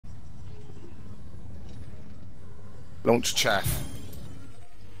Launch chaff.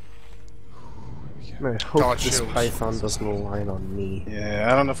 I hope Dodge this shields. python doesn't align on me. Yeah,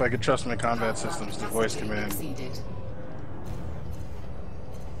 I don't know if I could trust my combat systems to voice command.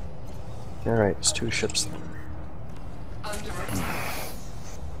 Alright, there's 2 ships there.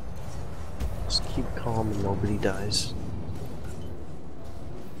 Just keep calm and nobody dies.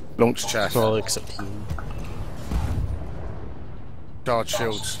 Launch chaff. Well, except him. Charge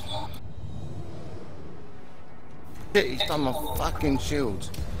shields. Shit, he's done my fucking shields.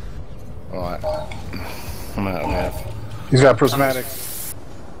 Alright. I'm out of nav. He's got prismatic.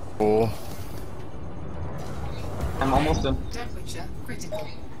 4. I'm almost done. Temperature critical.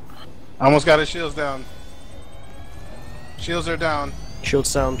 Almost got his shields down. Shields are down.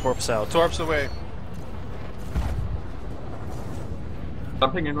 Shields down, torps out. Torps away.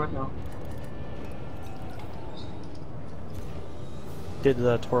 Jumping in right now. Did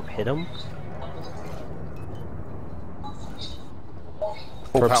the torp hit him?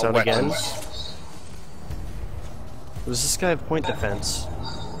 Torps out again. Does this guy have point defense?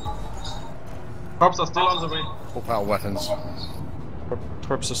 Props are still on the way. Full power weapons.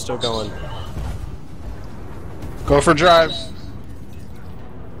 Torps are still going. Go for drives.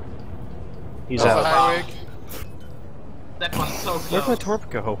 He's That's a out. high wake. That was so Where'd my close. torp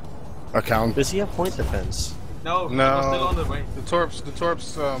go? Okay. Does he have point defense? No, it was still on the way. The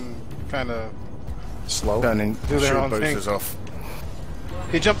torps kind of Slow? Turning Do their shield own thing. boosters off.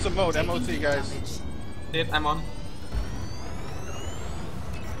 He jumps in mode, MOT guys. Did I'm on.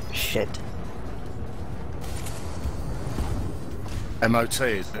 Shit. MOT,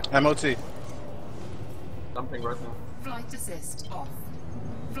 is it? MOT. Jumping right now. Flight assist off.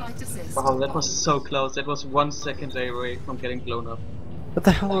 Flight assist. Wow, that was so close. That was 1 second away from getting blown up. What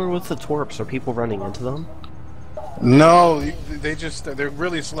the hell are with the torps? Are people running into them? No, they're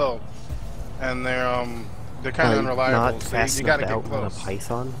really slow, and they're kind of unreliable. Not So fast you enough gotta to get outrun a close. They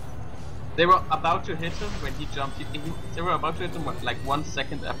python? were about to hit him when he jumped. They were about to hit him like 1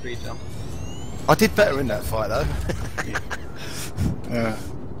 second after he jumped. I did better in that fight though. Yeah,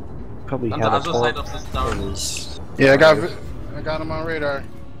 Probably On had the a other torp side of the star. in his... yeah, I got him on radar.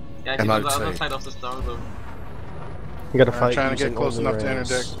 Yeah, he's on the MOT. other side of the star though. You gotta I'm fight trying to get using close only enough to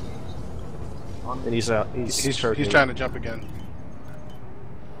rams. interdict. And he's out. He's charging. trying to jump again.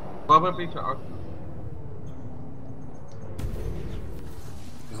 Probably to our...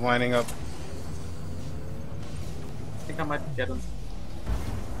 He's lining up. I think I might get him.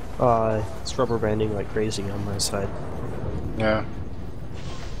 It's rubber banding like crazy on my side. Yeah.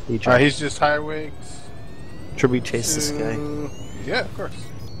 He jumped. He's just high waked. Should we chase this guy? Yeah, of course.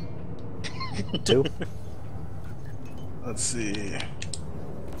 Too? Let's see.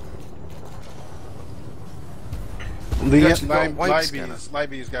 You actually got a weight scanner.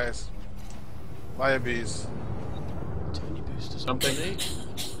 Libes, guys. Libes. Jumping.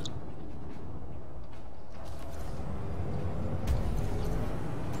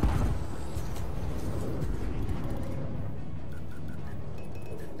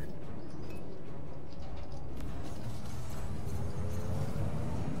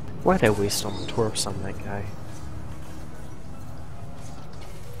 Why'd I waste all my torps on that guy?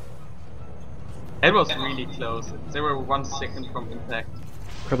 It was really close. They were 1 second from impact.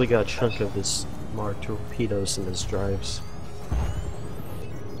 Probably got a chunk of his more torpedoes in his drives.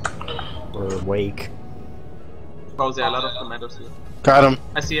 Or wake. Oh, there are a lot of commandos here. Got him.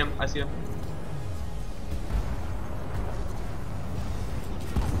 I see him. I see him.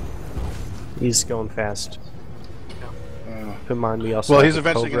 He's going fast. Come on, we also Well, have he's the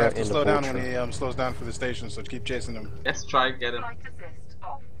eventually gonna Cobra have to and the slow down Vulture. when he slows down for the station. So keep chasing him. Let's try and get him. Flight assist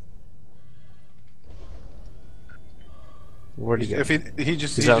off. Where'd he go? If he's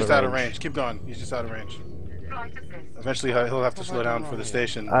just out of range. Keep going. He's just out of range. Flight assist. Eventually he'll have to slow down for the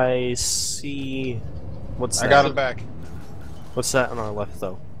station. I see... What's that? I got him back. What's that on our left,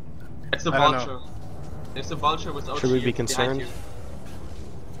 though? It's the I don't vulture. It's the vulture without Should we be shield concerned? behind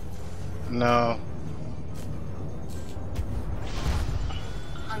you. No.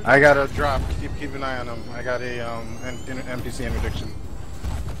 I got a drop. Keep an eye on him. I got a NPC interdiction.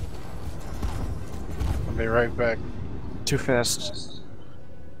 I'll be right back. Too fast.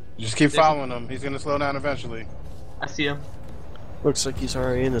 Just keep following him. He's gonna slow down eventually. I see him. Looks like he's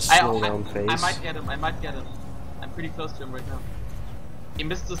already in a slow down phase. I might get him. I might get him. I'm pretty close to him right now. He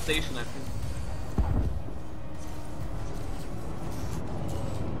missed the station, I think.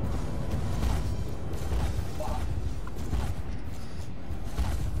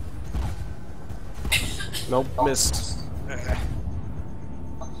 Nope, missed.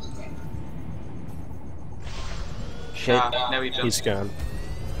 Shit, Now he jumped. he's gone.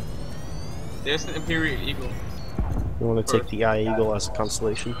 There's an Imperial Eagle. You want to take the Eye Eagle as a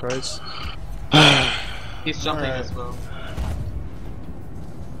consolation prize? He's jumping Alright. as well.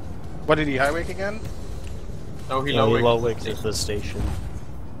 What did he high wake again? No, he No, he low low-wicked. wicked at the station.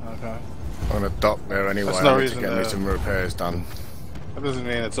 Okay. I'm gonna dock there anyway. That's no I need to reason get me to- some repairs done. That doesn't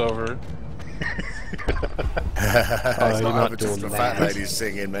mean it's over. It's you're not not over just doing the fat that. ladies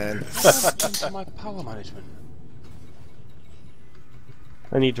singing, man. Into my power management.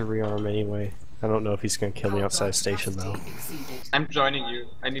 I need to rearm anyway. I don't know if he's gonna kill me outside station though. Exceeded. I'm joining you.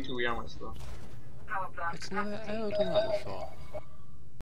 I need to rearm myself. Power plant It's never capacity ever done that before.